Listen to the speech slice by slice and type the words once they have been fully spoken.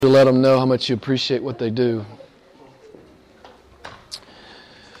to let them know how much you appreciate what they do.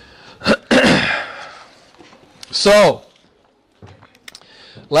 So,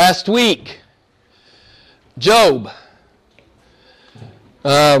 last week, Job.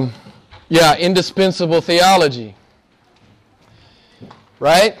 Indispensable theology.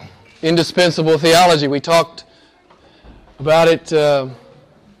 Right? Indispensable theology. We talked about it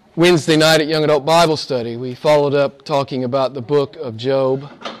Wednesday night at Young Adult Bible Study. We followed up talking about the book of Job.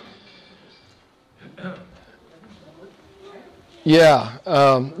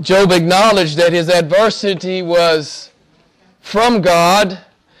 Job acknowledged that his adversity was from God,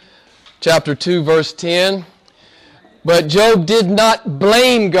 chapter 2, verse 10. But Job did not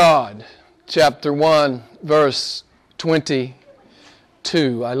blame God, chapter 1, verse 22.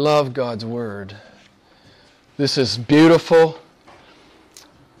 I love God's Word. This is beautiful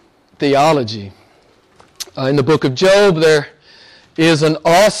theology. In the book of Job, there is an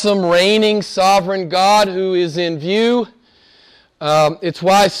awesome, reigning, sovereign God who is in view. It's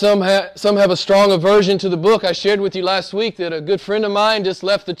why some have a strong aversion to the book. I shared with you last week that a good friend of mine just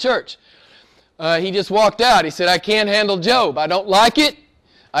left the church. He just walked out. He said, I can't handle Job. I don't like it.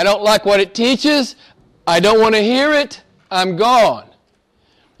 I don't like what it teaches. I don't want to hear it. I'm gone.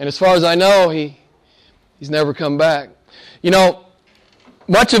 And as far as I know, he's never come back. You know,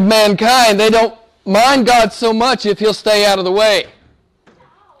 much of mankind, they don't mind God so much if He'll stay out of the way.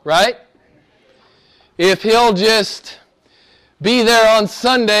 Right? If He'll just be there on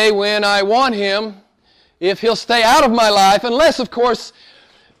Sunday when I want Him, if He'll stay out of my life, unless, of course,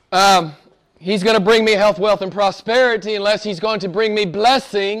 He's going to bring me health, wealth, and prosperity, unless He's going to bring me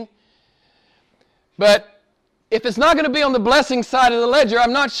blessing. But if it's not going to be on the blessing side of the ledger,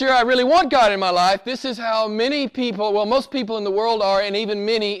 I'm not sure I really want God in my life. This is how many people, well, most people in the world are, and even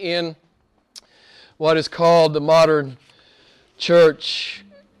many in what is called the modern church.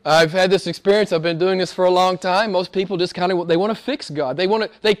 I've had this experience. I've been doing this for a long time. Most people just they want to fix God.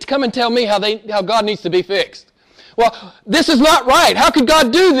 They come and tell me how God needs to be fixed. Well, this is not right. How could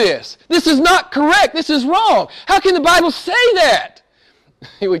God do this? This is not correct. This is wrong. How can the Bible say that?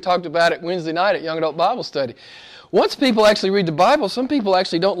 We talked about it Wednesday night at Young Adult Bible Study. Once people actually read the Bible, some people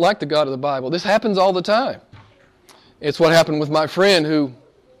actually don't like the God of the Bible. This happens all the time. It's what happened with my friend who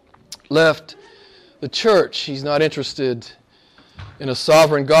left the church. He's not interested in a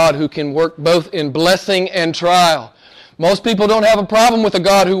sovereign God who can work both in blessing and trial. Most people don't have a problem with a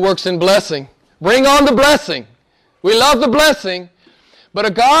God who works in blessing. Bring on the blessing. We love the blessing. But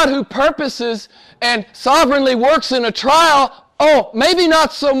a God who purposes and sovereignly works in a trial, maybe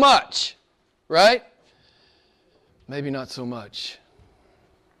not so much. Right? Maybe not so much.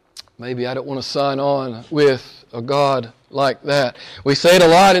 Maybe I don't want to sign on with a God like that. We say it a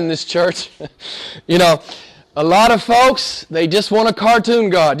lot in this church. A lot of folks, they just want a cartoon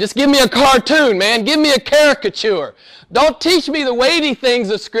God. Just give me a cartoon, man. Give me a caricature. Don't teach me the weighty things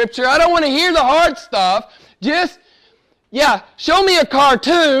of Scripture. I don't want to hear the hard stuff. Just, show me a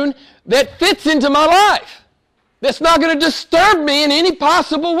cartoon that fits into my life. That's not going to disturb me in any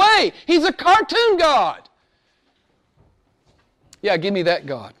possible way. He's a cartoon God. Yeah, give me that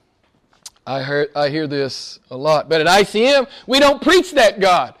God. I hear this a lot. But at ICM, we don't preach that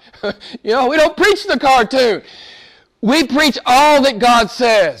God. We don't preach the cartoon. We preach all that God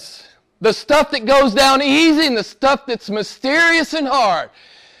says. The stuff that goes down easy and the stuff that's mysterious and hard.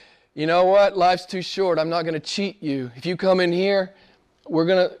 You know what? Life's too short. I'm not going to cheat you. If you come in here, we're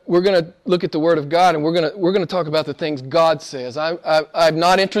gonna look at the Word of God, and we're gonna talk about the things God says. I'm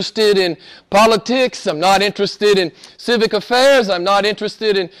not interested in politics. I'm not interested in civic affairs. I'm not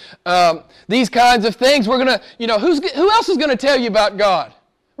interested in these kinds of things. We're gonna, who else is gonna tell you about God?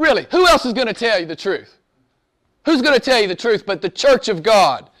 Really, who else is gonna tell you the truth? Who's gonna tell you the truth but the Church of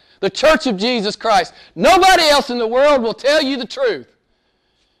God, the Church of Jesus Christ? Nobody else in the world will tell you the truth.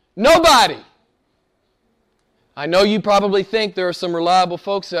 Nobody. I know you probably think there are some reliable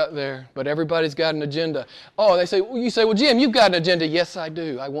folks out there, but everybody's got an agenda. You say, well, Jim, you've got an agenda. Yes, I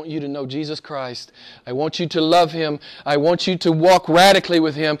do. I want you to know Jesus Christ. I want you to love Him. I want you to walk radically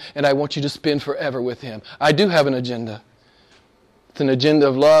with Him, and I want you to spend forever with Him. I do have an agenda. It's an agenda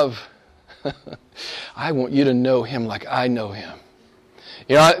of love. I want you to know Him like I know Him.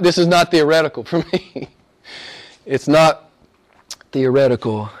 This is not theoretical for me. It's not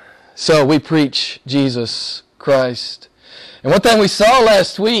theoretical. So we preach Jesus Christ. And one thing we saw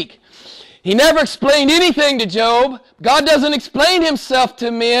last week, He never explained anything to Job. God doesn't explain Himself to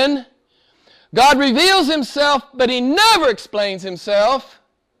men. God reveals Himself, but He never explains Himself.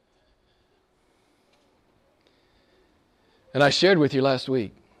 And I shared with you last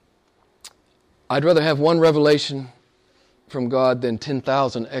week, I'd rather have one revelation from God than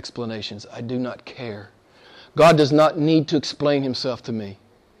 10,000 explanations. I do not care. God does not need to explain himself to me.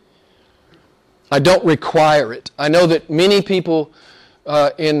 I don't require it. I know that many people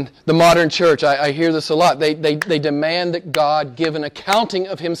in the modern church, I hear this a lot, they demand that God give an accounting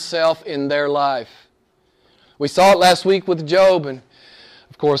of himself in their life. We saw it last week with Job, and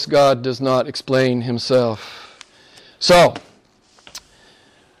of course God does not explain himself. So,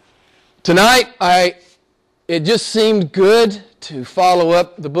 tonight it just seemed good to follow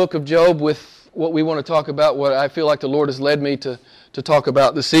up the book of Job with what we want to talk about, what I feel like the Lord has led me to talk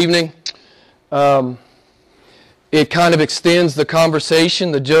about this evening. It kind of extends the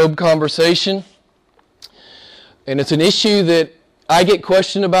conversation, the Job conversation. And it's an issue that I get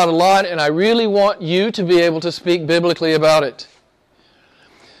questioned about a lot, and I really want you to be able to speak biblically about it.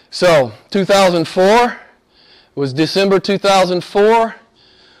 So, 2004 was December 2004.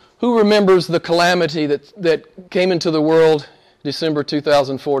 Who remembers the calamity that came into the world December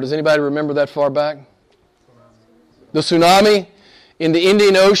 2004? Does anybody remember that far back? The tsunami in the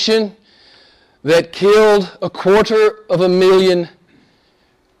Indian Ocean that killed 250,000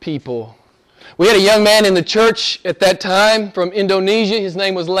 people. We had a young man in the church at that time from Indonesia. His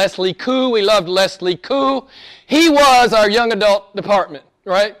name was Leslie Koo. We loved Leslie Koo. He was our young adult department,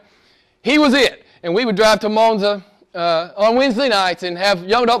 right? He was it. And we would drive to Monza on Wednesday nights and have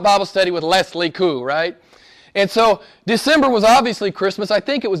young adult Bible study with Leslie Koo, right? And so December was obviously Christmas. I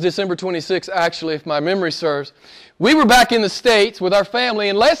think it was December 26th, actually, if my memory serves. We were back in the States with our family,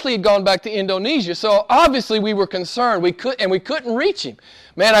 and Leslie had gone back to Indonesia. So obviously we were concerned. We couldn't reach him.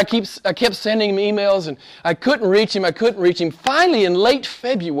 Man, I kept sending him emails, and I couldn't reach him. Finally, in late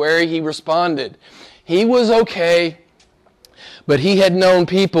February, he responded. He was okay, but he had known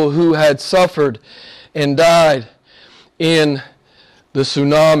people who had suffered and died in the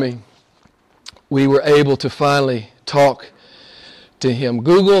tsunami. We were able to finally talk to him.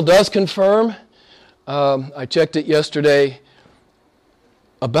 Google does confirm, I checked it yesterday,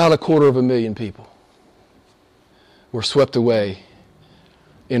 about 250,000 people were swept away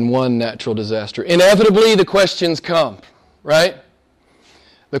in one natural disaster. Inevitably, the questions come, right?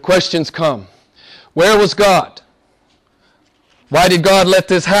 The questions come. Where was God? Why did God let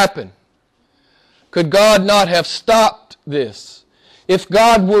this happen? Could God not have stopped this? If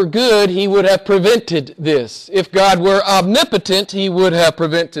God were good, He would have prevented this. If God were omnipotent, He would have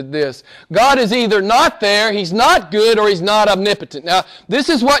prevented this. God is either not there, He's not good, or He's not omnipotent. Now, this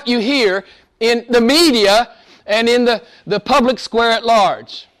is what you hear in the media and in the public square at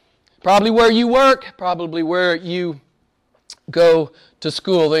large. Probably where you work, probably where you go to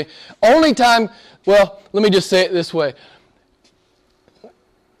school. The only time, well, let me just say it this way.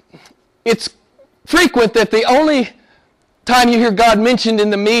 It's frequent that the only time you hear God mentioned in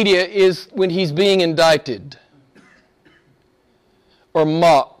the media is when He's being indicted or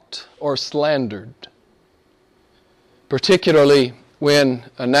mocked or slandered. Particularly when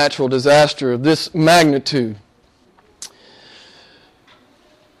a natural disaster of this magnitude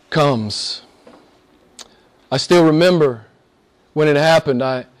comes. I still remember when it happened.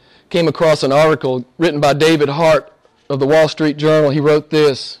 I came across an article written by David Hart of the Wall Street Journal. He wrote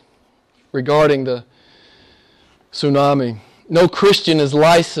this regarding the tsunami. No Christian is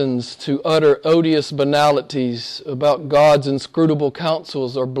licensed to utter odious banalities about God's inscrutable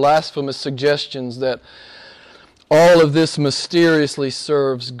counsels or blasphemous suggestions that all of this mysteriously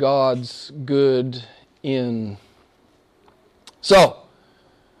serves God's good end. So,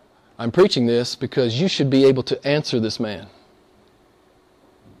 I'm preaching this because you should be able to answer this man.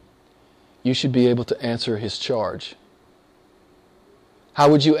 You should be able to answer his charge. How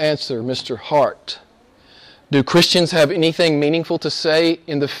would you answer Mr. Hart? Do Christians have anything meaningful to say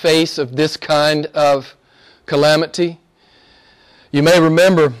in the face of this kind of calamity? You may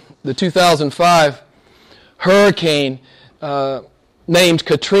remember the 2005 hurricane named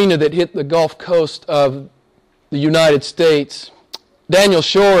Katrina that hit the Gulf Coast of the United States. Daniel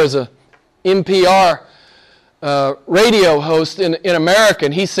Shore is a NPR radio host in America,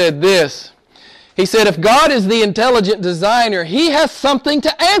 and he said this. He said, if God is the intelligent designer, He has something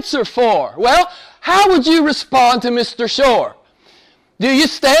to answer for. Well, how would you respond to Mr. Shore? Do you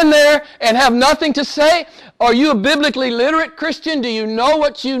stand there and have nothing to say? Are you a biblically literate Christian? Do you know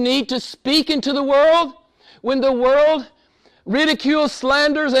what you need to speak into the world when the world ridicules,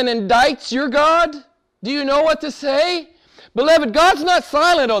 slanders, and indicts your God? Do you know what to say? Beloved, God's not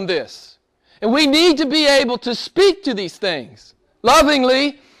silent on this. And we need to be able to speak to these things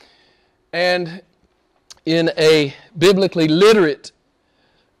lovingly and in a biblically literate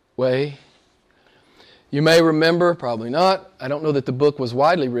way. You may remember, probably not, I don't know that the book was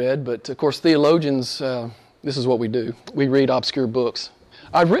widely read, but of course theologians This is what we do. We read obscure books.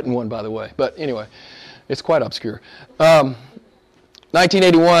 I've written one, by the way, but anyway, it's quite obscure.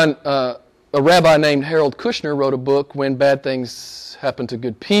 1981, a rabbi named Harold Kushner wrote a book, When Bad Things Happen to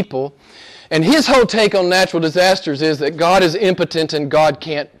Good People, and his whole take on natural disasters is that God is impotent and God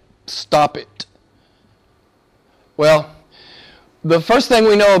can't stop it. Well, the first thing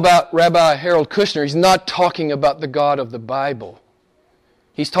we know about Rabbi Harold Kushner, he's not talking about the God of the Bible.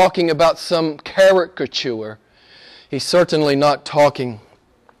 He's talking about some caricature. He's certainly not talking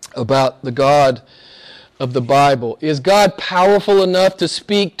about the God of the Bible. Is God powerful enough to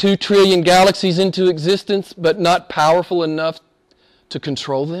speak 2 trillion galaxies into existence, but not powerful enough to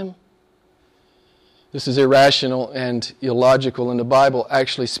control them? This is irrational and illogical, and the Bible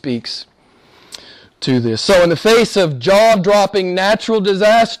actually speaks to this. So in the face of jaw-dropping natural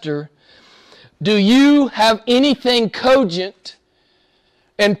disaster, do you have anything cogent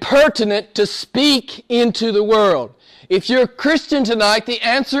and pertinent to speak into the world? If you're a Christian tonight, the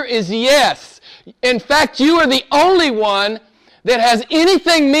answer is yes. In fact, you are the only one that has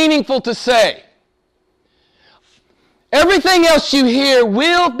anything meaningful to say. Everything else you hear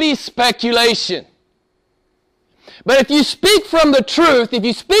will be speculation. But if you speak from the truth, if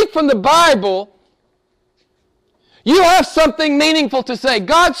you speak from the Bible, you have something meaningful to say.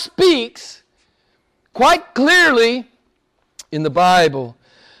 God speaks quite clearly in the Bible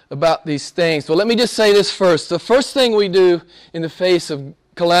about these things. Well, let me just say this first. The first thing we do in the face of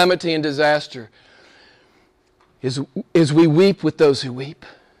calamity and disaster is we weep with those who weep.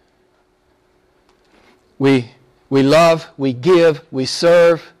 We love, we give, we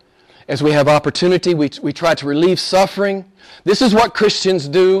serve. As we have opportunity, we try to relieve suffering. This is what Christians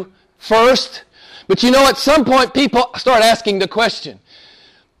do first. But you know, at some point, people start asking the question.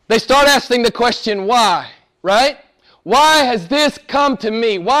 They start asking the question, why? Right? Why has this come to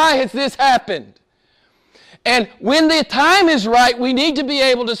me? Why has this happened? And when the time is right, we need to be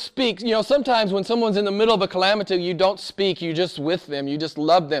able to speak. You know, sometimes when someone's in the middle of a calamity, you don't speak. You're just with them. You just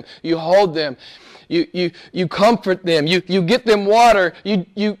love them. You hold them. You comfort them. You get them water.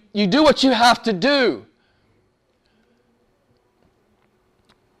 You do what you have to do.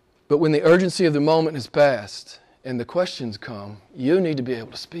 But when the urgency of the moment has passed and the questions come, you need to be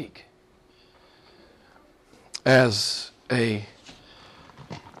able to speak. As a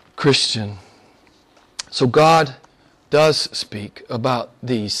Christian. So God does speak about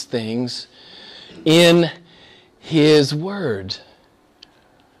these things in His Word.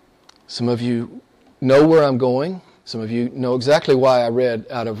 Some of you know where I'm going. Some of you know exactly why I read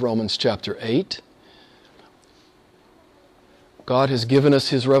out of Romans chapter 8. God has given us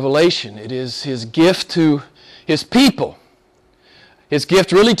His revelation. It is His gift to His people. His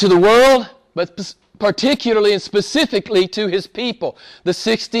gift really to the world, but particularly and specifically to His people. The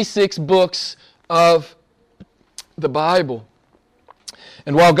 66 books of the Bible.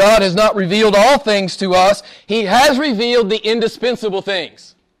 And while God has not revealed all things to us, He has revealed the indispensable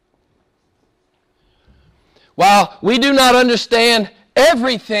things. While we do not understand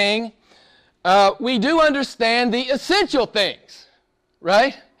everything, we do understand the essential things,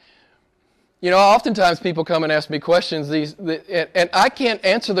 right? You know, oftentimes people come and ask me questions, and I can't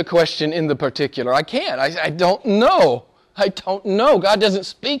answer the question in the particular. I can't. I don't know. I don't know. God doesn't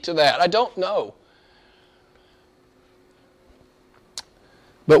speak to that. I don't know.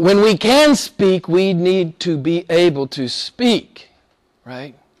 But when we can speak, we need to be able to speak,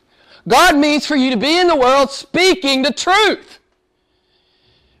 right? God means for you to be in the world speaking the truth.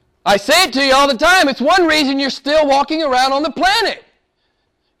 I say it to you all the time. It's one reason you're still walking around on the planet.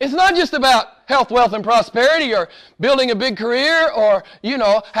 It's not just about health, wealth, and prosperity, or building a big career, or, you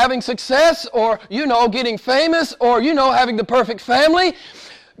know, having success, or, you know, getting famous, or, you know, having the perfect family.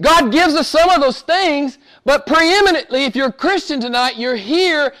 God gives us some of those things, but preeminently, if you're a Christian tonight, you're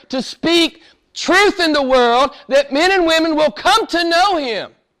here to speak truth in the world that men and women will come to know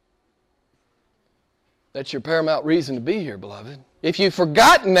Him. That's your paramount reason to be here, beloved. If you've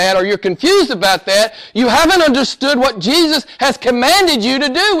forgotten that or you're confused about that, you haven't understood what Jesus has commanded you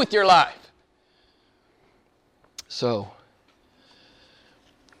to do with your life. So,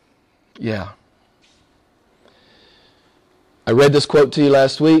 yeah. I read this quote to you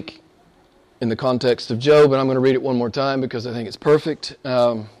last week in the context of Job, and I'm going to read it one more time because I think it's perfect.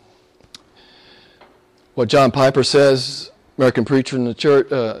 What John Piper says, American preacher in the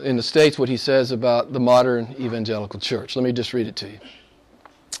church in the States, what he says about the modern evangelical church. Let me just read it to you.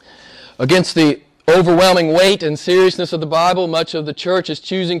 Against the overwhelming weight and seriousness of the Bible, much of the church is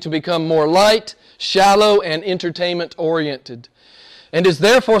choosing to become more light, shallow, and entertainment-oriented, and is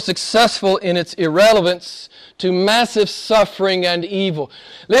therefore successful in its irrelevance to massive suffering and evil.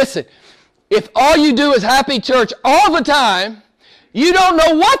 Listen, If all you do is happy church all the time, you don't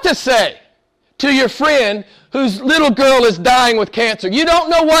know what to say to your friend whose little girl is dying with cancer. You don't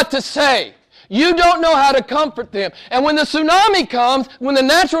know what to say. You don't know how to comfort them. And when the tsunami comes, when the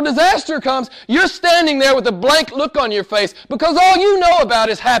natural disaster comes, you're standing there with a blank look on your face because all you know about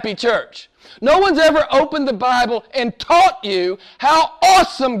is happy church. No one's ever opened the Bible and taught you how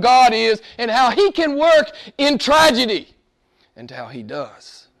awesome God is and how He can work in tragedy and how He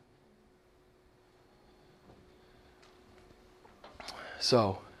does.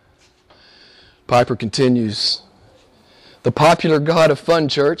 So, Piper continues, the popular God of Fun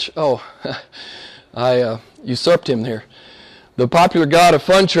Church, I usurped him here. The popular God of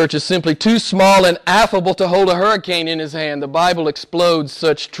Fun Church is simply too small and affable to hold a hurricane in his hand. The Bible explodes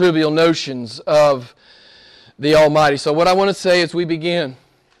such trivial notions of the Almighty. So what I want to say as we begin,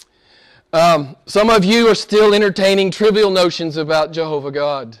 some of you are still entertaining trivial notions about Jehovah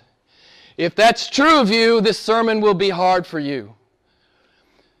God. If that's true of you, this sermon will be hard for you.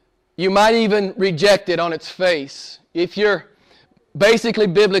 You might even reject it on its face. If you're basically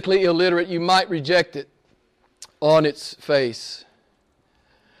biblically illiterate, you might reject it on its face.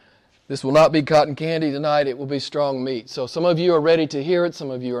 This will not be cotton candy tonight. It will be strong meat. So some of you are ready to hear it.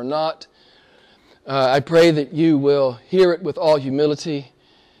 Some of you are not. I pray that you will hear it with all humility.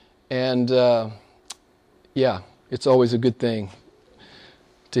 And it's always a good thing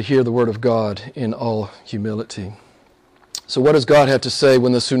to hear the Word of God in all humility. So what does God have to say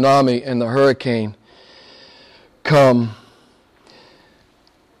when the tsunami and the hurricane come?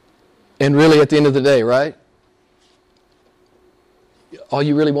 And really at the end of the day, right? All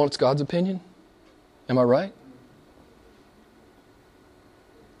you really want is God's opinion? Am I right?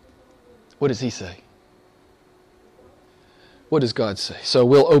 What does He say? What does God say? So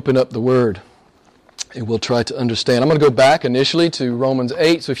we'll open up the Word and we'll try to understand. I'm going to go back initially to Romans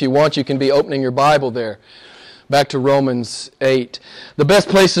 8. So if you want, you can be opening your Bible there. Back to Romans 8. The best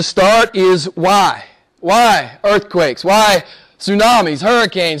place to start is why? Why earthquakes? Why tsunamis,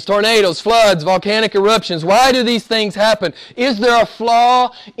 hurricanes, tornadoes, floods, volcanic eruptions? Why do these things happen? Is there a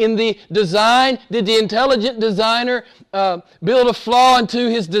flaw in the design? Did the intelligent designer build a flaw into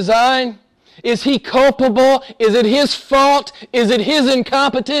his design? Is he culpable? Is it his fault? Is it his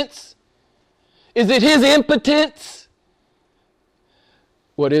incompetence? Is it his impotence?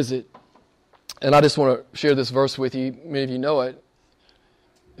 What is it? And I just want to share this verse with you. Many of you know it.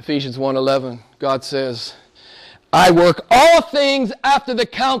 Ephesians 1:11. God says, I work all things after the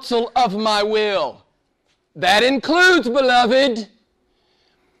counsel of my will. That includes, beloved,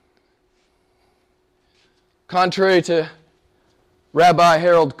 contrary to Rabbi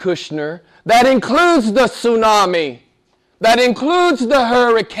Harold Kushner, that includes the tsunami. That includes the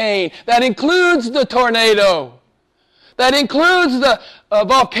hurricane. That includes the tornado. That includes the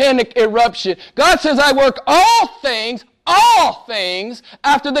volcanic eruption. God says, I work all things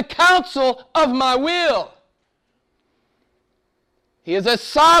after the counsel of my will. He is a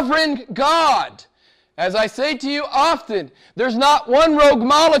sovereign God. As I say to you often, there's not one rogue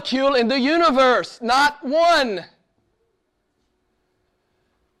molecule in the universe. Not one.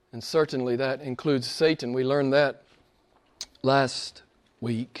 And certainly that includes Satan. We learned that last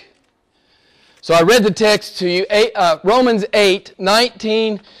week. So I read the text to you, Romans 8,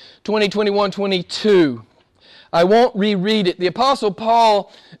 19, 20, 21, 22. I won't reread it. The Apostle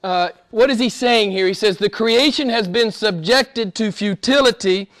Paul, what is he saying here? He says, the creation has been subjected to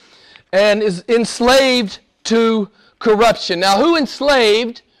futility and is enslaved to corruption. Now, who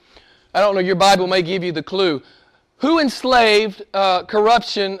enslaved? I don't know, your Bible may give you the clue. Who enslaved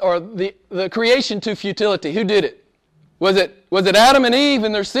corruption or the creation to futility? Who did it? Was it Adam and Eve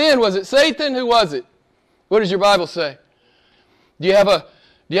and their sin? Was it Satan? Who was it? What does your Bible say? Do you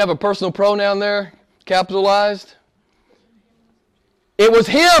have a personal pronoun there, capitalized? It was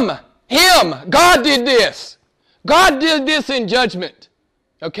him. Him. God did this. God did this in judgment.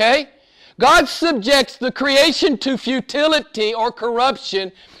 Okay? God subjects the creation to futility or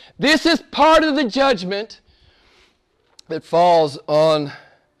corruption. This is part of the judgment that falls on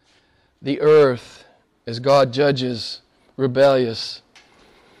the earth as God judges rebellious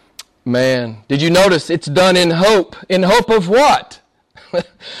man. Did you notice it's done in hope? In hope of what?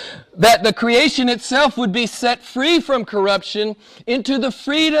 That the creation itself would be set free from corruption into the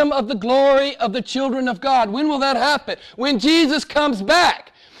freedom of the glory of the children of God. When will that happen? When Jesus comes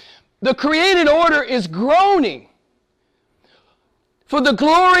back. The created order is groaning for the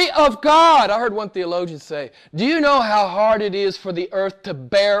glory of God. I heard one theologian say, do you know how hard it is for the earth to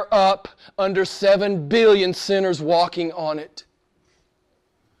bear up under 7 billion sinners walking on it?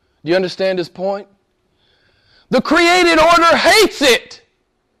 Do you understand his point? The created order hates it.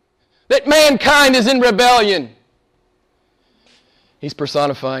 that mankind is in rebellion. He's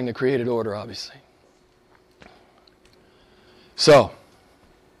personifying the created order, obviously. So,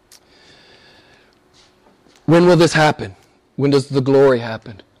 when will this happen? When does the glory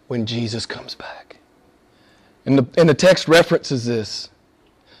happen? When Jesus comes back. And the text references this.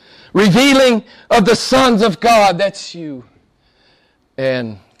 Revealing of the sons of God. That's you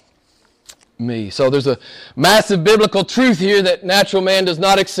and me. So there's a massive biblical truth here that natural man does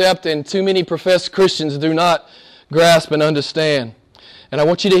not accept and too many professed Christians do not grasp and understand. And I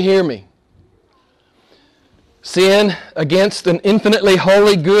want you to hear me. Sin against an infinitely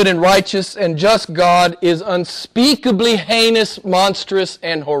holy, good, and righteous and just God is unspeakably heinous, monstrous,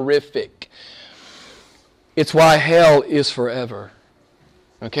 and horrific. It's why hell is forever.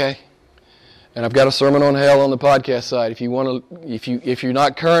 Okay? And I've got a sermon on hell on the podcast side. If you're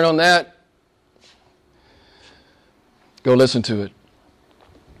not current on that, go listen to it.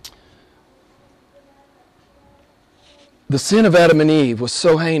 The sin of Adam and Eve was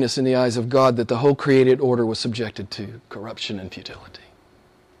so heinous in the eyes of God that the whole created order was subjected to corruption and futility.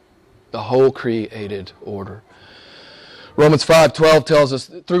 The whole created order. Romans 5:12 tells us,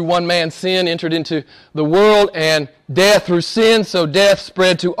 through one man's sin entered into the world, and death through sin, so death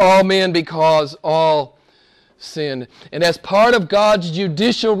spread to all men because all sinned. And as part of God's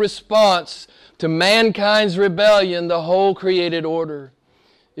judicial response to mankind's rebellion, the whole created order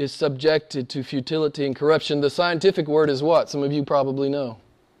is subjected to futility and corruption. The scientific word is what? Some of you probably know.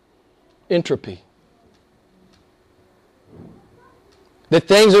 Entropy. That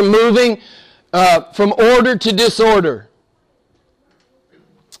things are moving from order to disorder.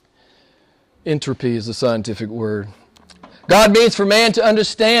 Entropy is the scientific word. God means for man to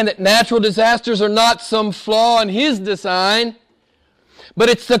understand that natural disasters are not some flaw in His design, but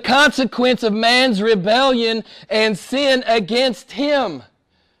it's the consequence of man's rebellion and sin against Him.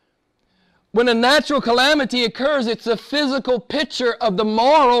 When a natural calamity occurs, it's a physical picture of the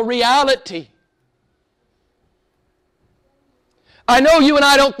moral reality. I know you and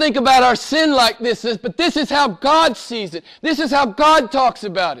I don't think about our sin like this, but this is how God sees it. This is how God talks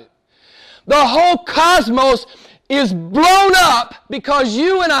about it. The whole cosmos is blown up because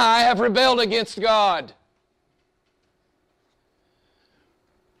you and I have rebelled against God.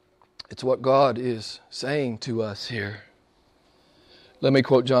 It's what God is saying to us here. Let me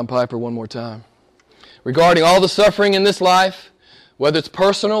quote John Piper one more time. Regarding all the suffering in this life, whether it's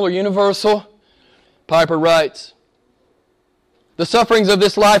personal or universal, Piper writes, the sufferings of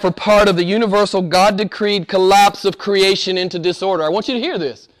this life are part of the universal God-decreed collapse of creation into disorder. I want you to hear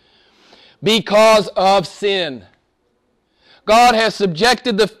this. Because of sin. God has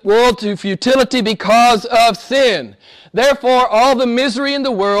subjected the world to futility because of sin. Therefore, all the misery in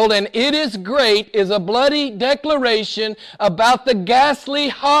the world, and it is great, is a bloody declaration about the ghastly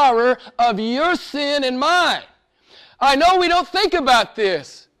horror of your sin and mine. I know we don't think about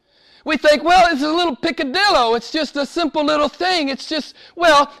this. We think, well, it's a little picadillo. It's just a simple little thing. It's just,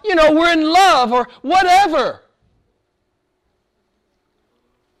 well, we're in love or whatever.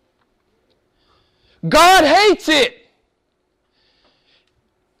 God hates it.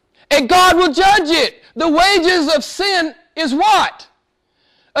 And God will judge it. The wages of sin is what?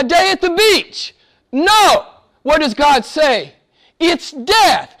 A day at the beach. No. What does God say? It's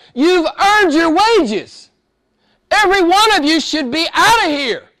death. You've earned your wages. Every one of you should be out of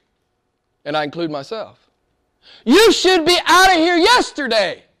here. And I include myself. You should be out of here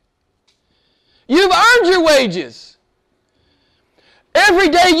yesterday. You've earned your wages. Every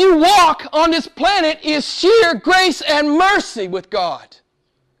day you walk on this planet is sheer grace and mercy with God.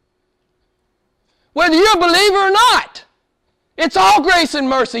 Whether you're a believer or not, it's all grace and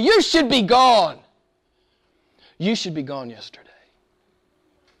mercy. You should be gone. You should be gone yesterday.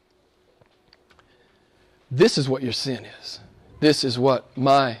 This is what your sin is. This is what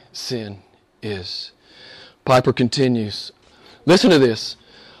my sin is. Piper continues. Listen to this.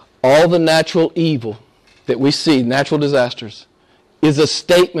 All the natural evil that we see, natural disasters, is a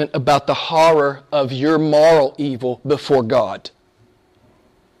statement about the horror of your moral evil before God.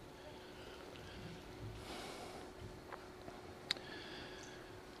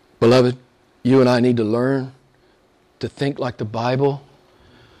 Beloved, you and I need to learn to think like the Bible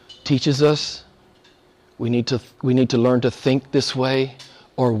teaches us. We need to learn to think this way,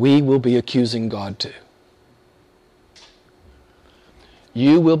 or we will be accusing God too.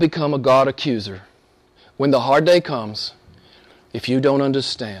 You will become a God accuser when the hard day comes if you don't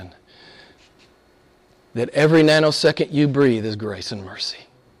understand that every nanosecond you breathe is grace and mercy.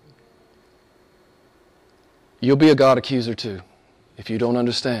 You'll be a God accuser too if you don't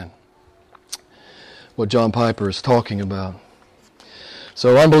understand what John Piper is talking about.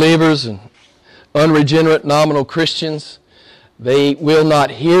 So unbelievers and unregenerate nominal Christians, they will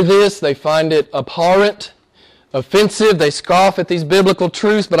not hear this. They find it abhorrent, offensive. They scoff at these biblical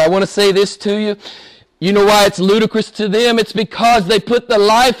truths. But I want to say this to you. You know why it's ludicrous to them? It's because they put the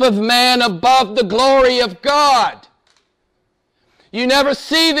life of man above the glory of God. You never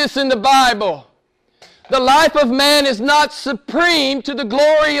see this in the Bible. The life of man is not supreme to the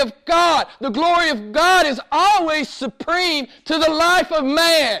glory of God. The glory of God is always supreme to the life of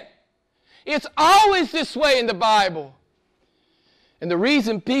man. It's always this way in the Bible. And the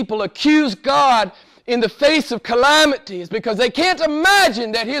reason people accuse God in the face of calamity is because they can't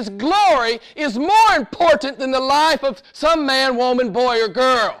imagine that His glory is more important than the life of some man, woman, boy, or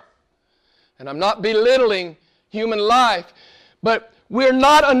girl. And I'm not belittling human life, but we're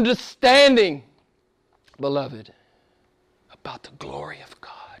not understanding, beloved, about the glory of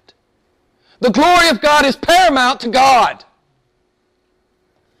God. The glory of God is paramount to God.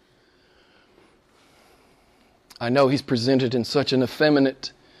 I know He's presented in such an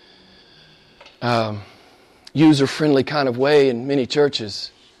effeminate, user-friendly kind of way in many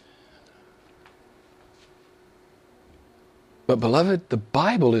churches. But beloved, the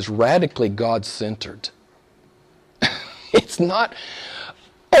Bible is radically God-centered. It's not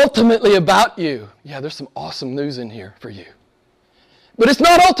ultimately about you. Yeah, there's some awesome news in here for you. But it's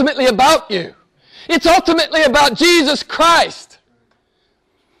not ultimately about you. It's ultimately about Jesus Christ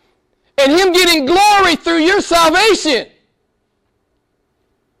and Him getting glory through your salvation.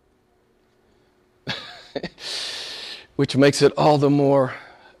 Which makes it all the more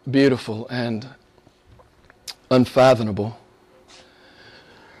beautiful and unfathomable.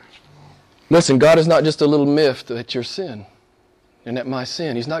 Listen, God is not just a little miffed at your sin and at my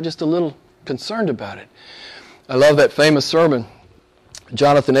sin. He's not just a little concerned about it. I love that famous sermon,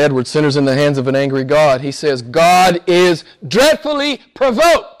 Jonathan Edwards, Sinners in the Hands of an Angry God. He says, God is dreadfully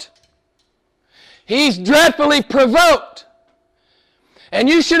provoked. He's dreadfully provoked. And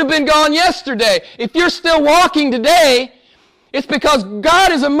you should have been gone yesterday. If you're still walking today, it's because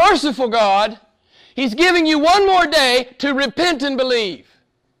God is a merciful God. He's giving you one more day to repent and believe.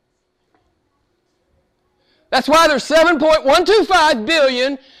 That's why there's 7.125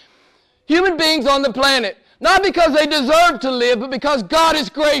 billion human beings on the planet. Not because they deserve to live, but because God is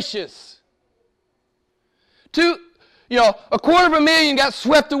gracious. 250,000 got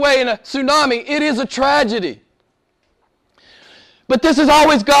swept away in a tsunami. It is a tragedy. But this is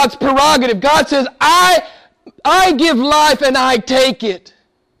always God's prerogative. God says, I give life and I take it.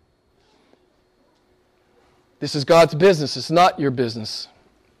 This is God's business. It's not your business.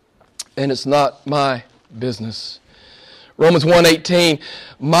 And it's not my business. Romans 1:18,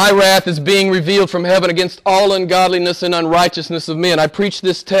 my wrath is being revealed from heaven against all ungodliness and unrighteousness of men. I preached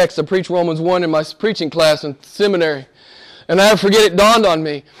this text. I preached Romans 1 in my preaching class in seminary. And I never forget it dawned on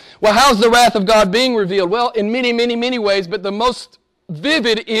me. Well, how's the wrath of God being revealed? Well, in many, many, many ways, but the most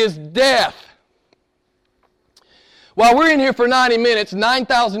vivid is death. While we're in here for 90 minutes,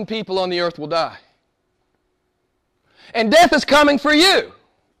 9,000 people on the earth will die. And death is coming for you.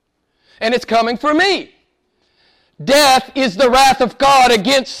 And it's coming for me. Death is the wrath of God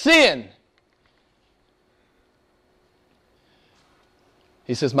against sin.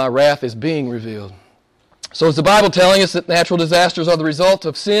 He says, my wrath is being revealed. So is the Bible telling us that natural disasters are the result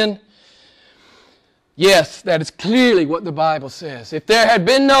of sin? Yes, that is clearly what the Bible says. If there had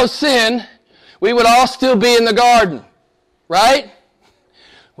been no sin, we would all still be in the garden, right?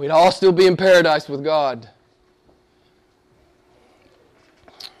 We'd all still be in paradise with God.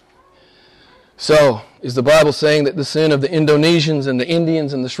 So, is the Bible saying that the sin of the Indonesians and the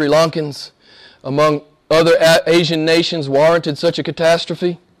Indians and the Sri Lankans, among other Asian nations, warranted such a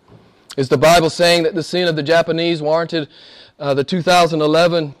catastrophe? Is the Bible saying that the sin of the Japanese warranted the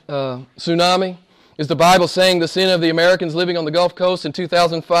 2011 tsunami? Is the Bible saying the sin of the Americans living on the Gulf Coast in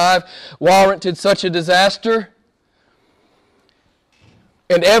 2005 warranted such a disaster?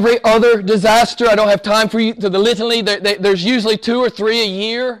 And every other disaster, I don't have time for you to the litany, there's usually 2 or 3 a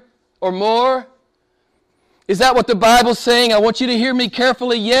year or more. Is that what the Bible's saying? I want you to hear me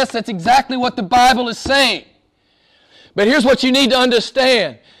carefully. Yes, that's exactly what the Bible is saying. But here's what you need to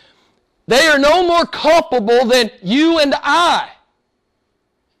understand. They are no more culpable than you and I.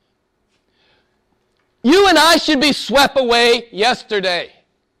 You and I should be swept away yesterday.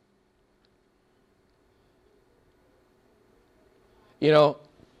 You know,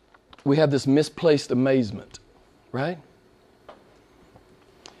 we have this misplaced amazement, right?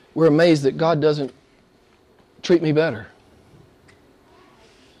 We're amazed that God doesn't treat me better.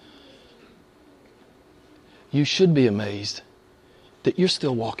 You should be amazed that you're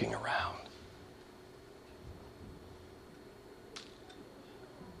still walking around.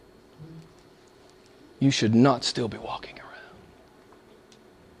 you should not still be walking around.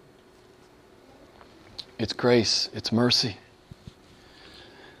 It's grace. It's mercy.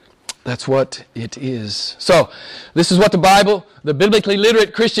 That's what it is. So, this is what the biblically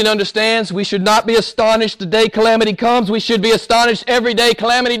literate Christian understands. We should not be astonished the day calamity comes. We should be astonished every day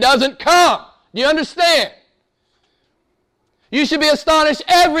calamity doesn't come. Do you understand? You should be astonished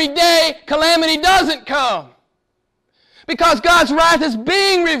every day calamity doesn't come. Because God's wrath is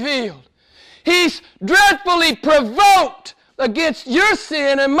being revealed. He's dreadfully provoked against your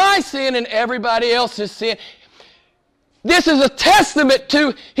sin and my sin and everybody else's sin. This is a testament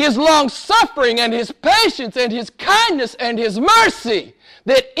to His long-suffering and His patience and His kindness and His mercy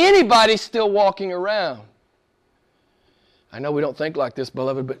that anybody's still walking around. I know we don't think like this,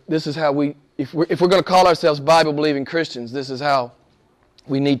 beloved, but this is how if we're going to call ourselves Bible-believing Christians, this is how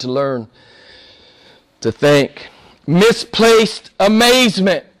we need to learn to think. Misplaced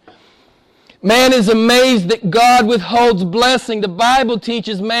amazement. Man is amazed that God withholds blessing. The Bible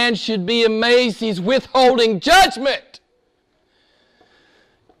teaches man should be amazed He's withholding judgment.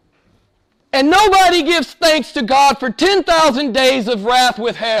 And nobody gives thanks to God for 10,000 days of wrath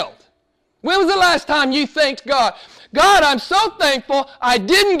withheld. When was the last time you thanked God? God, I'm so thankful I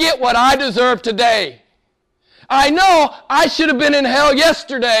didn't get what I deserve today. I know I should have been in hell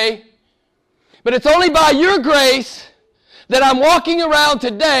yesterday, but it's only by your grace that I'm walking around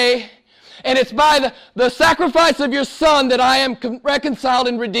today, and it's by the sacrifice of your Son that I am reconciled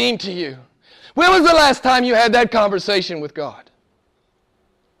and redeemed to you. When was the last time you had that conversation with God?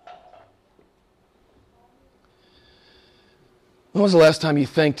 When was the last time you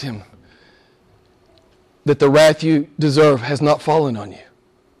thanked Him that the wrath you deserve has not fallen on you?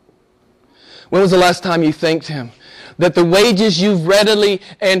 When was the last time you thanked Him that the wages you've readily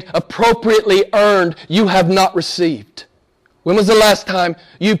and appropriately earned you have not received? When was the last time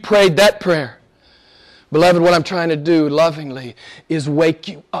you prayed that prayer? Beloved, what I'm trying to do lovingly is wake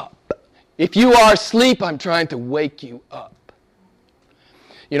you up. If you are asleep, I'm trying to wake you up.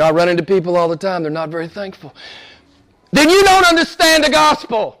 You know, I run into people all the time, they're not very thankful. Then you don't understand the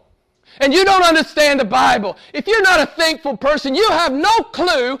gospel. And you don't understand the Bible. If you're not a thankful person, you have no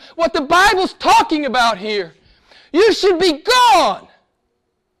clue what the Bible's talking about here. You should be gone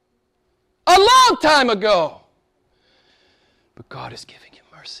a long time ago. But God is giving Him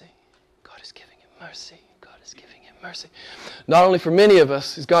mercy. God is giving Him mercy. God is giving Him mercy. Not only for many of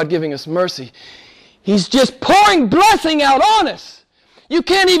us is God giving us mercy, He's just pouring blessing out on us. You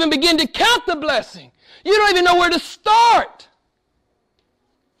can't even begin to count the blessing. You don't even know where to start.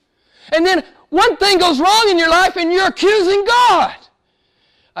 And then one thing goes wrong in your life and you're accusing God.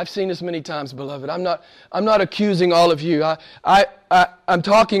 I've seen this many times, beloved. I'm not accusing all of you. I'm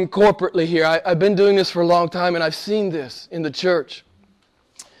talking corporately here. I've been doing this for a long time, and I've seen this in the church.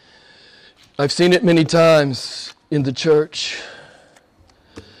 I've seen it many times in the church.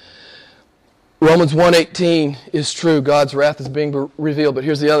 Romans 1:18 is true. God's wrath is being revealed. But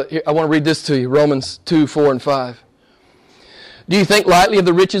here's the other. I want to read this to you. Romans 2:4 and 5. Do you think lightly of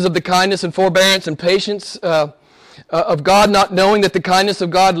the riches of the kindness and forbearance and patience of God, not knowing that the kindness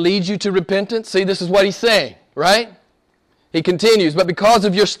of God leads you to repentance? See, this is what he's saying, right? He continues, but because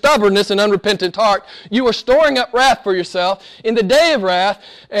of your stubbornness and unrepentant heart, you are storing up wrath for yourself in the day of wrath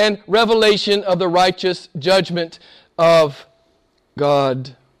and revelation of the righteous judgment of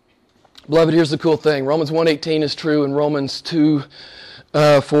God. Beloved, here's the cool thing. Romans 1:18 is true, and Romans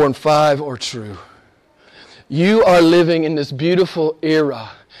 2:4 and 5 are true. You are living in this beautiful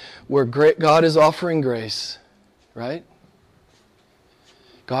era where God is offering grace, right?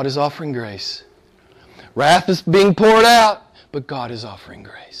 God is offering grace. Wrath is being poured out, but God is offering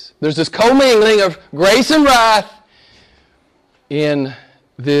grace. There's this commingling of grace and wrath in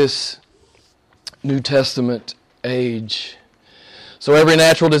this New Testament age. So every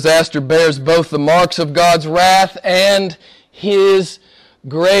natural disaster bears both the marks of God's wrath and His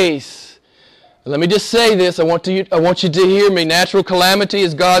grace. Let me just say this. I want you to hear me. Natural calamity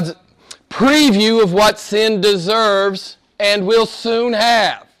is God's preview of what sin deserves and will soon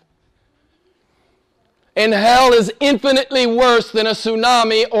have. And hell is infinitely worse than a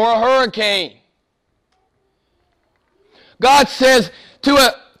tsunami or a hurricane. God says to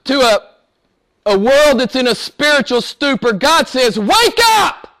a world that's in a spiritual stupor, God says, wake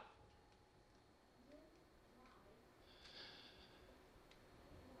up!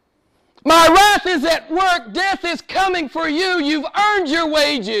 My wrath is at work. Death is coming for you. You've earned your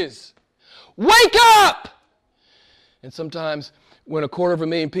wages. Wake up! And sometimes when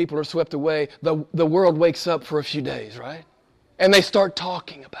 250,000 people are swept away, the world wakes up for a few days, right? And they start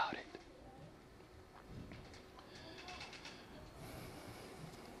talking about it.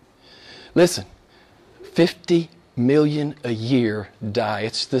 Listen, 50 million a year die.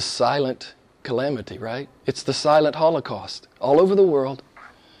 It's this silent calamity, right? It's the silent Holocaust all over the world.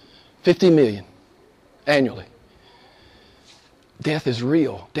 50 million annually. Death is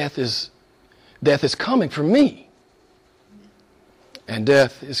real. Death is coming for me. And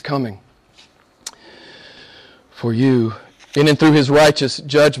death is coming for you. In and through His righteous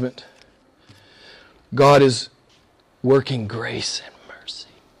judgment, God is working grace and mercy.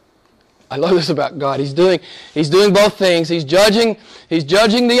 I love this about God. He's doing both things. He's judging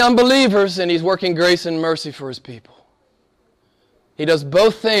the unbelievers, and He's working grace and mercy for His people. He does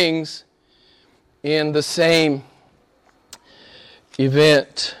both things in the same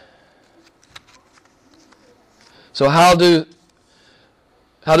event. So how does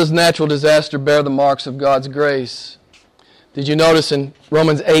natural disaster bear the marks of God's grace? Did you notice in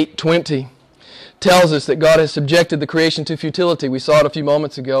Romans 8:20 tells us that God has subjected the creation to futility. We saw it a few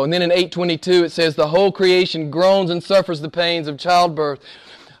moments ago. And then in 8:22 it says the whole creation groans and suffers the pains of childbirth.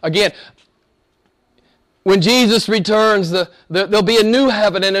 Again, when Jesus returns, there'll be a new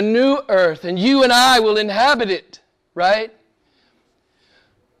heaven and a new earth, and you and I will inhabit it, right?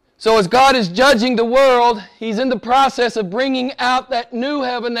 So as God is judging the world, He's in the process of bringing out that new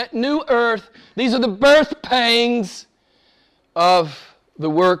heaven, that new earth. These are the birth pangs of the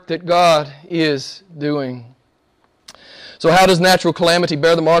work that God is doing. So how does natural calamity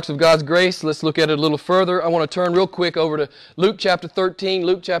bear the marks of God's grace? Let's look at it a little further. I want to turn real quick over to Luke chapter 13.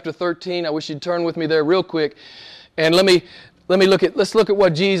 Luke chapter 13. I wish you'd turn with me there real quick. And let's look at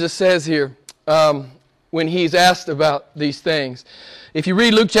what Jesus says here when He's asked about these things. If you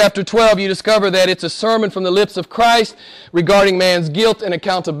read Luke chapter 12, you discover that it's a sermon from the lips of Christ regarding man's guilt and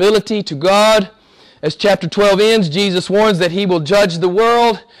accountability to God. As chapter 12 ends, Jesus warns that He will judge the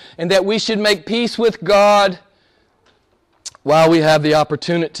world and that we should make peace with God while we have the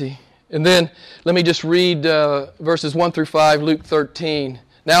opportunity. And then let me just read verses 1 through 5, Luke 13.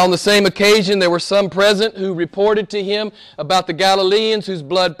 Now on the same occasion there were some present who reported to Him about the Galileans whose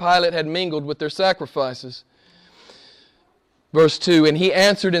blood Pilate had mingled with their sacrifices. Verse 2, and He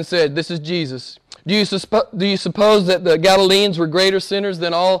answered and said, this is Jesus, do you suppose that the Galileans were greater sinners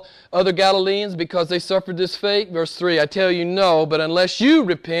than all other Galileans because they suffered this fate? Verse 3, I tell you no, but unless you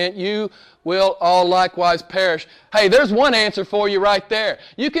repent, you will all likewise perish. Hey, there's one answer for you right there.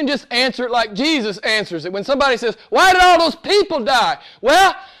 You can just answer it like Jesus answers it. When somebody says, why did all those people die?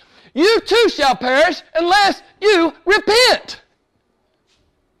 Well, you too shall perish unless you repent.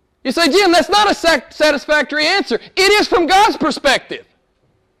 You say, Jim, that's not a satisfactory answer. It is from God's perspective.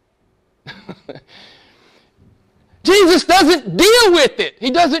 Jesus doesn't deal with it.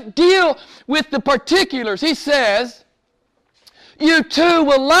 He doesn't deal with the particulars. He says, you too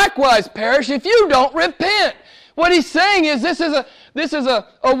will likewise perish if you don't repent. What He's saying is this is a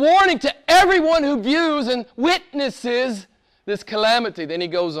warning to everyone who views and witnesses this calamity. Then He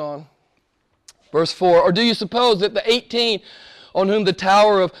goes on. Verse 4, or do you suppose that the 18 on whom the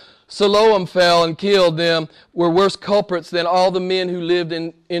tower of Siloam fell and killed them were worse culprits than all the men who lived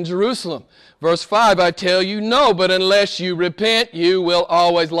in Jerusalem? Verse 5, I tell you no, but unless you repent, you will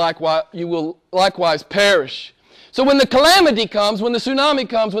likewise perish. So when the calamity comes, when the tsunami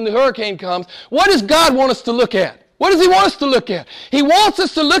comes, when the hurricane comes, what does God want us to look at? What does He want us to look at? He wants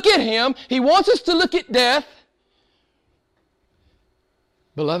us to look at Him. He wants us to look at death.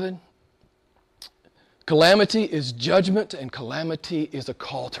 Beloved, calamity is judgment and calamity is a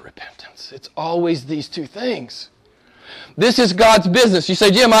call to repentance. It's always these two things. This is God's business. You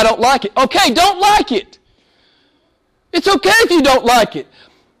say, Jim, I don't like it. Okay, don't like it. It's okay if you don't like it.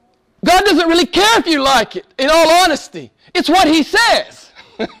 God doesn't really care if you like it, in all honesty. It's what He says.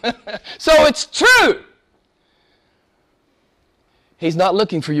 So it's true. He's not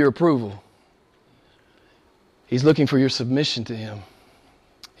looking for your approval. He's looking for your submission to Him.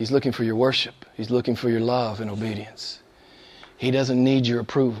 He's looking for your worship. He's looking for your love and obedience. He doesn't need your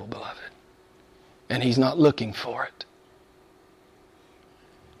approval, beloved. And He's not looking for it.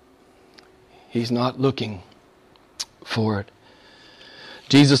 He's not looking for it.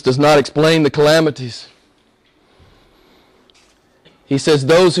 Jesus does not explain the calamities. He says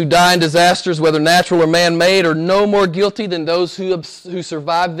those who die in disasters, whether natural or man-made, are no more guilty than those who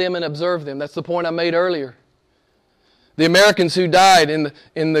survived them and observed them. That's the point I made earlier. The Americans who died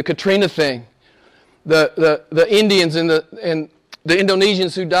in the Katrina thing, the Indians and the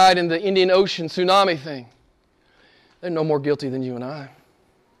Indonesians who died in the Indian Ocean tsunami thing, they're no more guilty than you and I.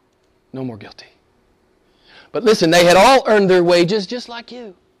 No more guilty. But listen, they had all earned their wages just like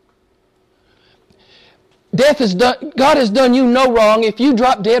you. God has done you no wrong if you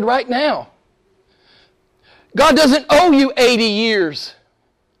drop dead right now. God doesn't owe you 80 years.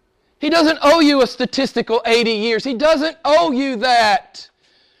 He doesn't owe you a statistical 80 years. He doesn't owe you that.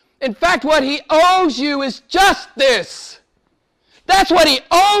 In fact, what He owes you is justice. That's what He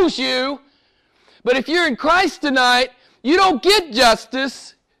owes you. But if you're in Christ tonight, you don't get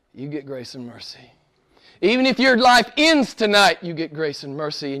justice. You get grace and mercy. Even if your life ends tonight, you get grace and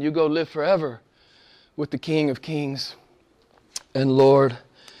mercy, and you go live forever with the King of Kings and Lord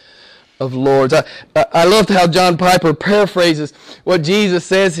of Lords. I loved how John Piper paraphrases what Jesus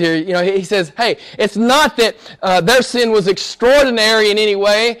says here. You know, he says, hey, it's not that their sin was extraordinary in any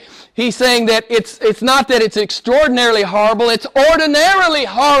way. He's saying that it's not that it's extraordinarily horrible, it's ordinarily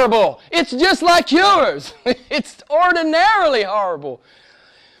horrible. It's just like yours. It's ordinarily horrible.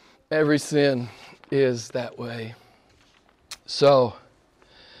 Every sin is that way. So,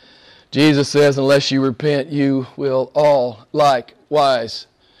 Jesus says, unless you repent, you will all likewise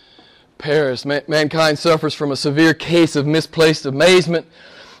perish. Mankind suffers from a severe case of misplaced amazement.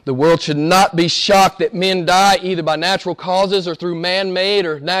 The world should not be shocked that men die either by natural causes or through man-made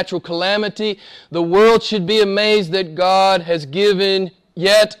or natural calamity. The world should be amazed that God has given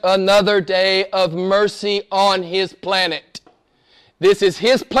yet another day of mercy on His planet. This is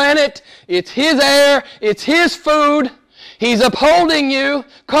His planet, it's His air, it's His food. He's upholding you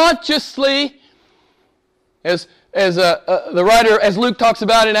consciously, as the writer, as Luke talks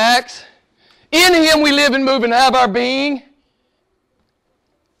about in Acts. In Him we live and move and have our being.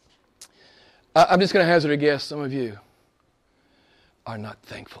 I'm just going to hazard a guess. Some of you are not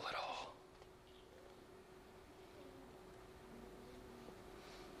thankful at all.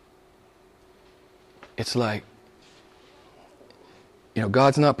 It's like, you know,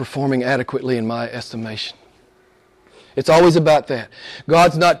 God's not performing adequately in my estimation. It's always about that.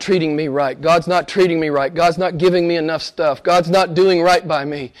 God's not treating me right. God's not treating me right. God's not giving me enough stuff. God's not doing right by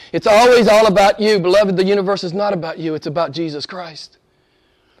me. It's always all about you. Beloved, the universe is not about you. It's about Jesus Christ.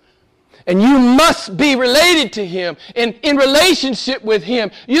 And you must be related to Him and in relationship with Him.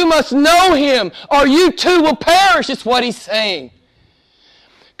 You must know Him or you too will perish, is what He's saying.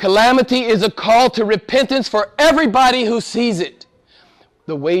 Calamity is a call to repentance for everybody who sees it.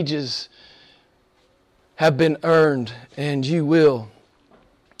 The wages have been earned, and you will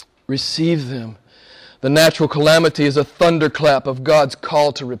receive them. The natural calamity is a thunderclap of God's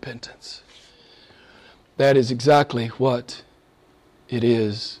call to repentance. That is exactly what it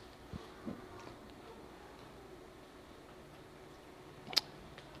is.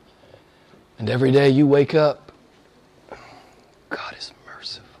 And every day you wake up, God is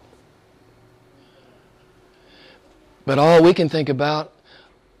merciful. But all we can think about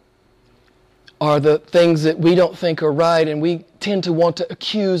are the things that we don't think are right, and we tend to want to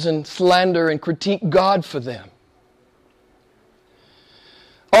accuse and slander and critique God for them.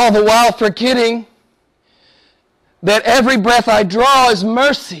 All the while forgetting that every breath I draw is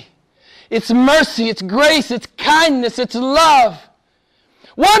mercy. It's mercy, it's grace, it's kindness, it's love.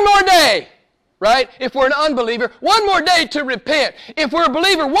 One more day, right? If we're an unbeliever, one more day to repent. If we're a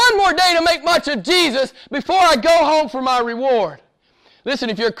believer, one more day to make much of Jesus before I go home for my reward.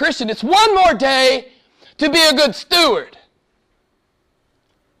 Listen, if you're a Christian, it's one more day to be a good steward.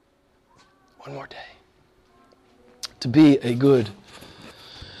 One more day to be a good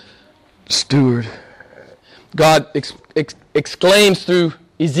steward. God exclaims through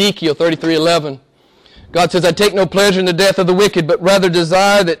Ezekiel 33:11. God says, I take no pleasure in the death of the wicked, but rather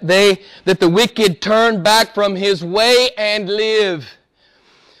desire that the wicked turn back from his way and live.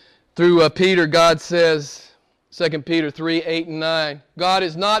 Through Peter, God says, 2 Peter 3:8-9, God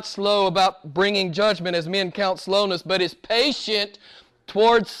is not slow about bringing judgment as men count slowness, but is patient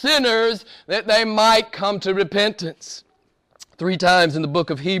towards sinners that they might come to repentance. 3 times in the book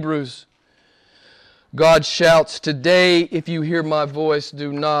of Hebrews, God shouts, today, if you hear my voice,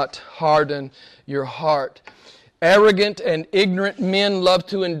 do not harden your heart. Arrogant and ignorant men love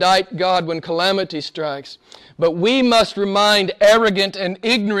to indict God when calamity strikes. But we must remind arrogant and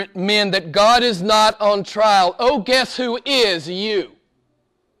ignorant men that God is not on trial. Oh, guess who is? You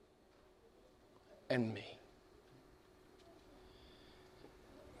and me.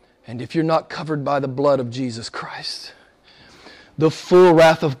 And if you're not covered by the blood of Jesus Christ, the full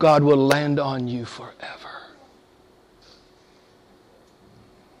wrath of God will land on you forever.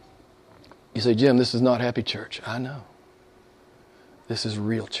 You say, Jim, this is not Happy Church. I know. This is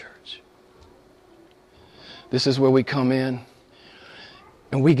real church. This is where we come in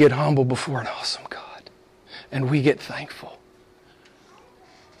and we get humble before an awesome God. And we get thankful.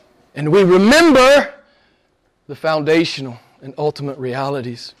 And we remember the foundational and ultimate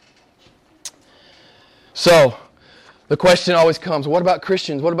realities. So, The question always comes, what about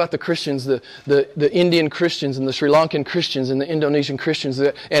Christians? What about the Christians, the Indian Christians and the Sri Lankan Christians and the Indonesian Christians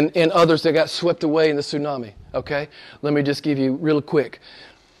and others that got swept away in the tsunami? Okay? Let me just give you real quick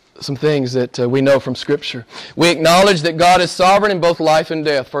some things that we know from Scripture. We acknowledge that God is sovereign in both life and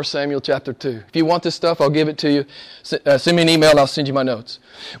death, 1 Samuel chapter 2. If you want this stuff, I'll give it to you. Send me an email and I'll send you my notes.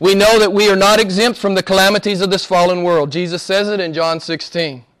 We know that we are not exempt from the calamities of this fallen world. Jesus says it in John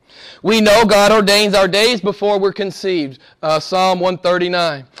 16. We know God ordains our days before we're conceived. Psalm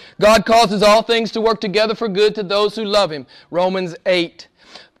 139. God causes all things to work together for good to those who love Him. Romans 8.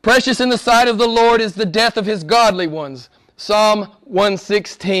 Precious in the sight of the Lord is the death of His godly ones. Psalm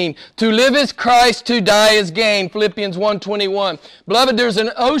 116. To live is Christ, to die is gain. Philippians 1:21. Beloved, there's an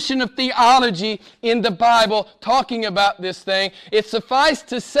ocean of theology in the Bible talking about this thing. It suffices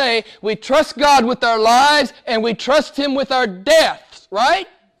to say we trust God with our lives and we trust Him with our deaths, right?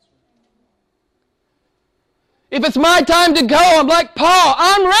 If it's my time to go, I'm like Paul,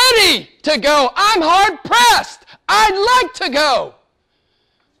 I'm ready to go. I'm hard pressed. I'd like to go.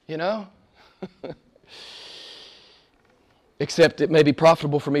 You know? Except it may be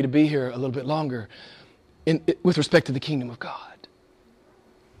profitable for me to be here a little bit longer with respect to the kingdom of God.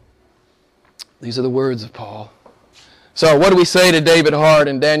 These are the words of Paul. So what do we say to David Hart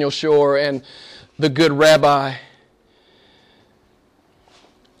and Daniel Shore and the good rabbi?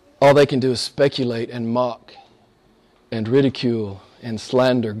 All they can do is speculate and mock and ridicule and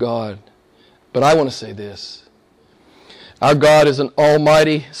slander God. But I want to say this. Our God is an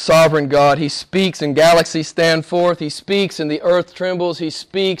almighty, sovereign God. He speaks and galaxies stand forth. He speaks and the earth trembles. He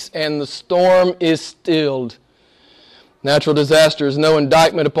speaks and the storm is stilled. Natural disaster is no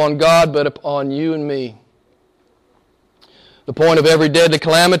indictment upon God, but upon you and me. The point of every deadly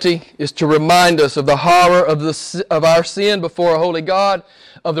calamity is to remind us of the horror of our sin before a holy God,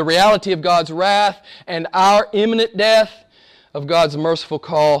 of the reality of God's wrath, and our imminent death, of God's merciful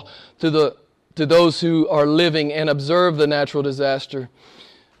call to those who are living and observe the natural disaster.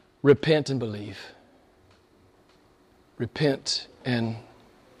 Repent and believe. Repent and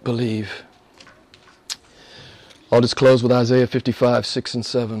believe. I'll just close with Isaiah 55, 6 and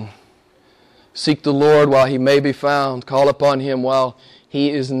 7. Seek the Lord while He may be found. Call upon Him while He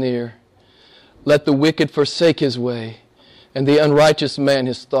is near. Let the wicked forsake his way, and the unrighteous man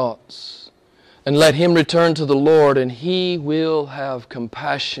his thoughts. And let him return to the Lord, and He will have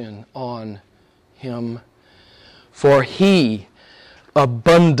compassion on him, for He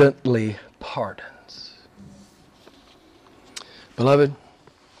abundantly pardons. Beloved,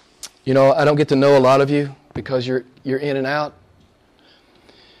 you know, I don't get to know a lot of you because you're in and out.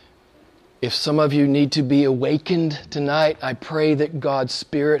 If some of you need to be awakened tonight, I pray that God's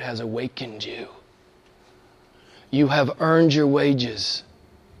Spirit has awakened you. You have earned your wages,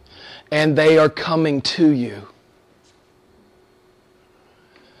 and they are coming to you.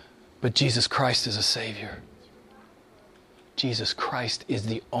 But Jesus Christ is a Savior. Jesus Christ is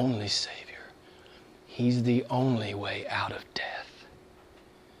the only Savior. He's the only way out of death.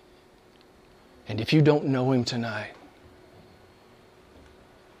 And if you don't know Him tonight,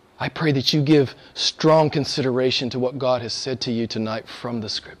 I pray that you give strong consideration to what God has said to you tonight from the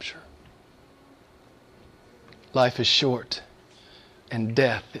Scripture. Life is short, and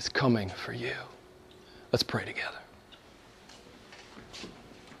death is coming for you. Let's pray together.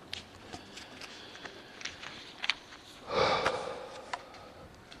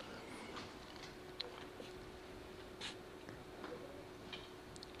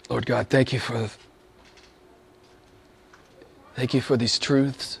 Lord God, thank you for these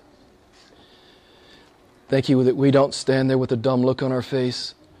truths. Thank you that we don't stand there with a dumb look on our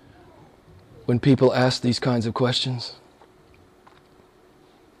face when people ask these kinds of questions.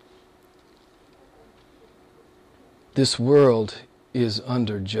 This world is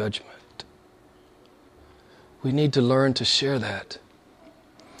under judgment. We need to learn to share that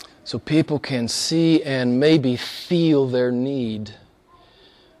so people can see and maybe feel their need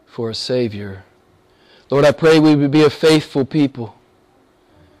for a Savior. Lord, I pray we would be a faithful people.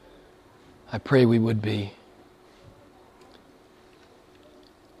 I pray we would be.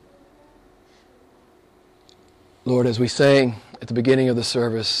 Lord, as we sang at the beginning of the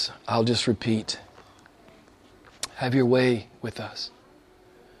service, I'll just repeat. Have your way with us.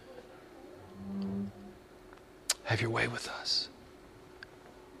 Have your way with us.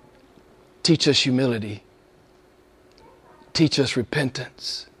 Teach us humility. Teach us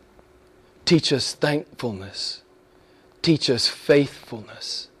repentance. Teach us thankfulness. Teach us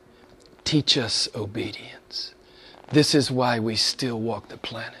faithfulness. Teach us obedience. This is why we still walk the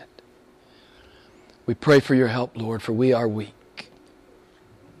planet. We pray for your help, Lord, for we are weak.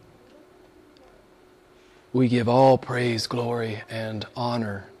 we give all praise, glory, and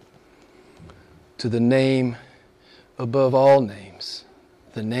honor to the name above all names,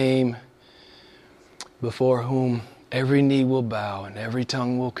 the name before whom every knee will bow and every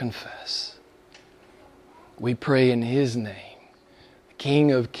tongue will confess. We pray in His name,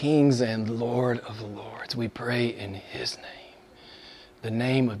 King of kings and Lord of lords. We pray in His name, the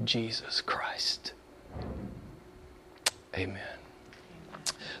name of Jesus Christ. Amen.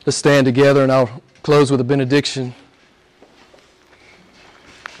 Let's stand together and I'll close with a benediction.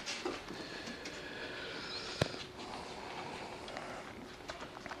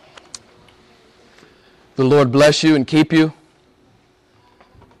 The Lord bless you and keep you.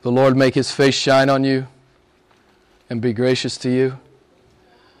 The Lord make His face shine on you and be gracious to you.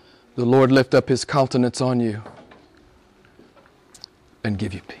 The Lord lift up His countenance on you and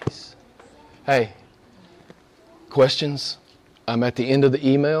give you peace. Hey, questions? I'm at the end of the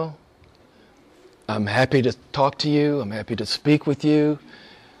email. I'm happy to talk to you. I'm happy to speak with you.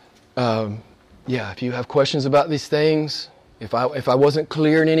 If you have questions about these things, if I wasn't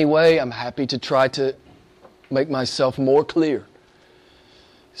clear in any way, I'm happy to try to make myself more clear.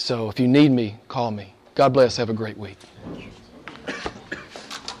 So if you need me, call me. God bless. Have a great week.